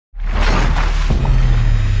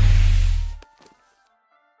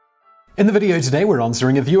In the video today, we're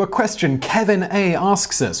answering a viewer question. Kevin A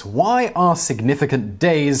asks us, why are significant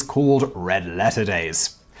days called red letter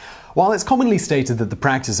days? While it's commonly stated that the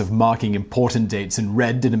practice of marking important dates in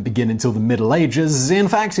red didn't begin until the Middle Ages, in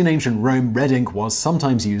fact, in ancient Rome, red ink was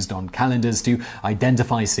sometimes used on calendars to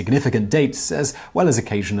identify significant dates, as well as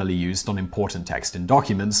occasionally used on important text in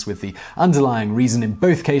documents, with the underlying reason in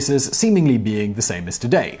both cases seemingly being the same as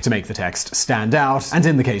today, to make the text stand out, and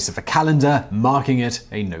in the case of a calendar, marking it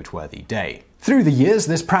a noteworthy day. Through the years,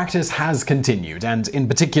 this practice has continued, and in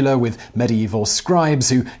particular with medieval scribes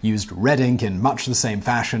who used red ink in much the same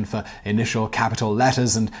fashion for initial capital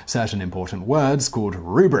letters and certain important words called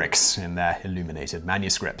rubrics in their illuminated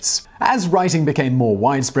manuscripts. As writing became more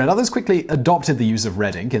widespread, others quickly adopted the use of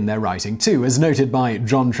red ink in their writing too, as noted by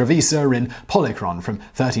John Trevisa in Polychron from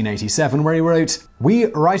 1387, where he wrote, "We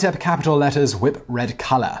write up capital letters whip red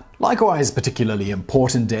color." Likewise, particularly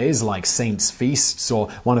important days like saints' feasts or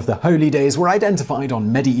one of the holy days were identified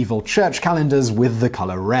on medieval church calendars with the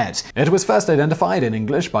color red. It was first identified in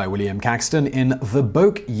English by William Caxton in the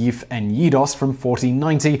Boke Yf en Yidos from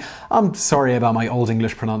 1490. I'm sorry about my Old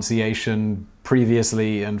English pronunciation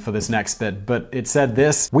previously and for this next bit, but it said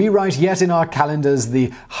this: "We write yet in our calendars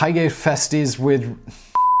the Hage Festis with..."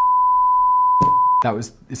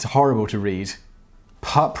 It's horrible to read.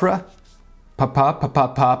 Papra?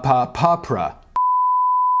 Papra.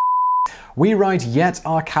 We write yet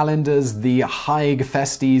our calendars the Haig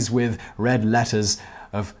Festies with red letters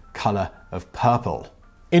of color of purple.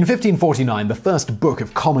 In 1549, the first Book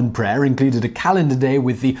of Common Prayer included a calendar day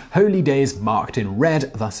with the holy days marked in red,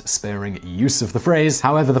 thus sparing use of the phrase.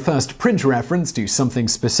 However, the first print reference to something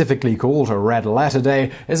specifically called a red letter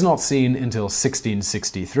day is not seen until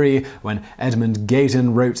 1663, when Edmund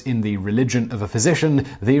Gayton wrote in The Religion of a Physician,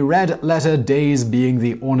 "The red letter days being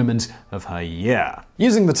the ornament of her year."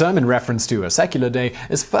 Using the term in reference to a secular day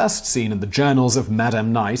is first seen in the journals of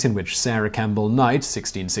Madame Knight, in which Sarah Kemble Knight,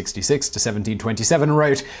 1666 to 1727,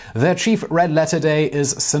 wrote, "Their chief red letter day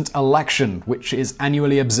is St. Election, which is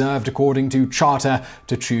annually observed according to charter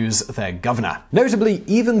to choose their governor." Notably,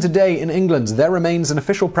 even today in England, there remains an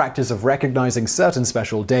official practice of recognizing certain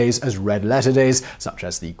special days as red letter days, such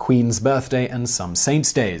as the Queen's birthday and some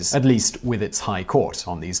saints' days, at least with its High Court.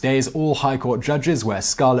 On these days, all High Court judges wear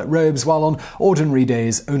scarlet robes, while on ordinary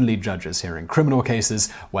days, only judges hearing criminal cases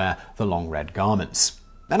wear the long red garments.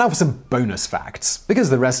 And now for some bonus facts. Because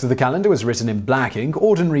the rest of the calendar was written in black ink,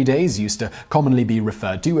 ordinary days used to commonly be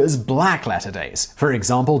referred to as black letter days. For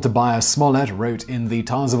example, Tobias Smollett wrote in The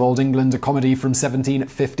Tars of Old England, a comedy from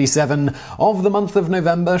 1757, "Of the month of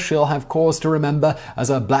November she'll have cause to remember as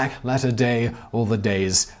a black letter day all the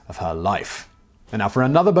days of her life." And now for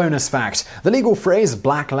another bonus fact. The legal phrase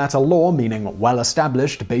black letter law, meaning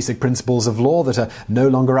well-established basic principles of law that are no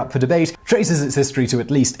longer up for debate, traces its history to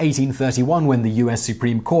at least 1831, when the US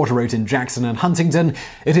Supreme Court wrote in Jackson and Huntington,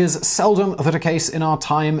 "It is seldom that a case in our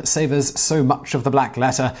time savors so much of the black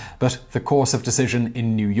letter, but the course of decision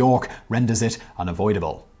in New York renders it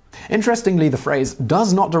unavoidable." Interestingly, the phrase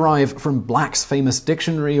does not derive from Black's famous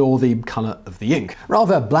dictionary or the color of the ink.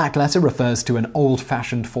 Rather, black letter refers to an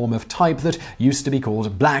old-fashioned form of type that used to be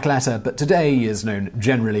called black letter, but today is known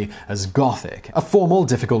generally as Gothic, a formal,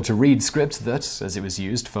 difficult-to-read script that, as it was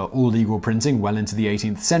used for all legal printing well into the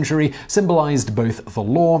 18th century, symbolized both the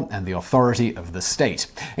law and the authority of the state.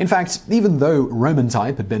 In fact, even though Roman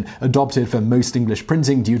type had been adopted for most English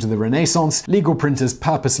printing due to the Renaissance, legal printers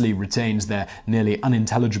purposely retained their nearly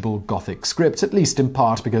unintelligible Gothic script, at least in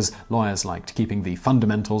part because lawyers liked keeping the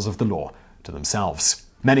fundamentals of the law to themselves.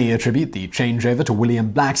 Many attribute the changeover to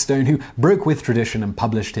William Blackstone, who broke with tradition and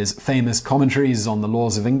published his famous commentaries on the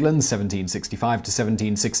laws of England 1765 to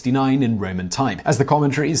 1769 in Roman type. As the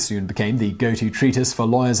commentaries soon became the go-to treatise for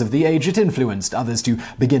lawyers of the age, it influenced others to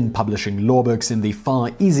begin publishing law books in the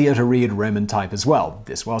far easier-to-read Roman type as well.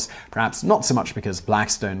 This was perhaps not so much because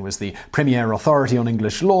Blackstone was the premier authority on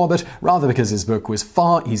English law, but rather because his book was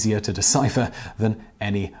far easier to decipher than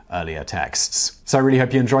any earlier texts. So I really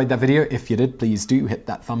hope you enjoyed that video. If you did, please do hit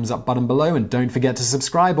that thumbs up button below and don't forget to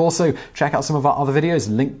subscribe. Also, check out some of our other videos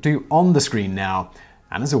linked to on the screen now.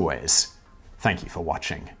 And as always, thank you for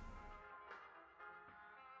watching.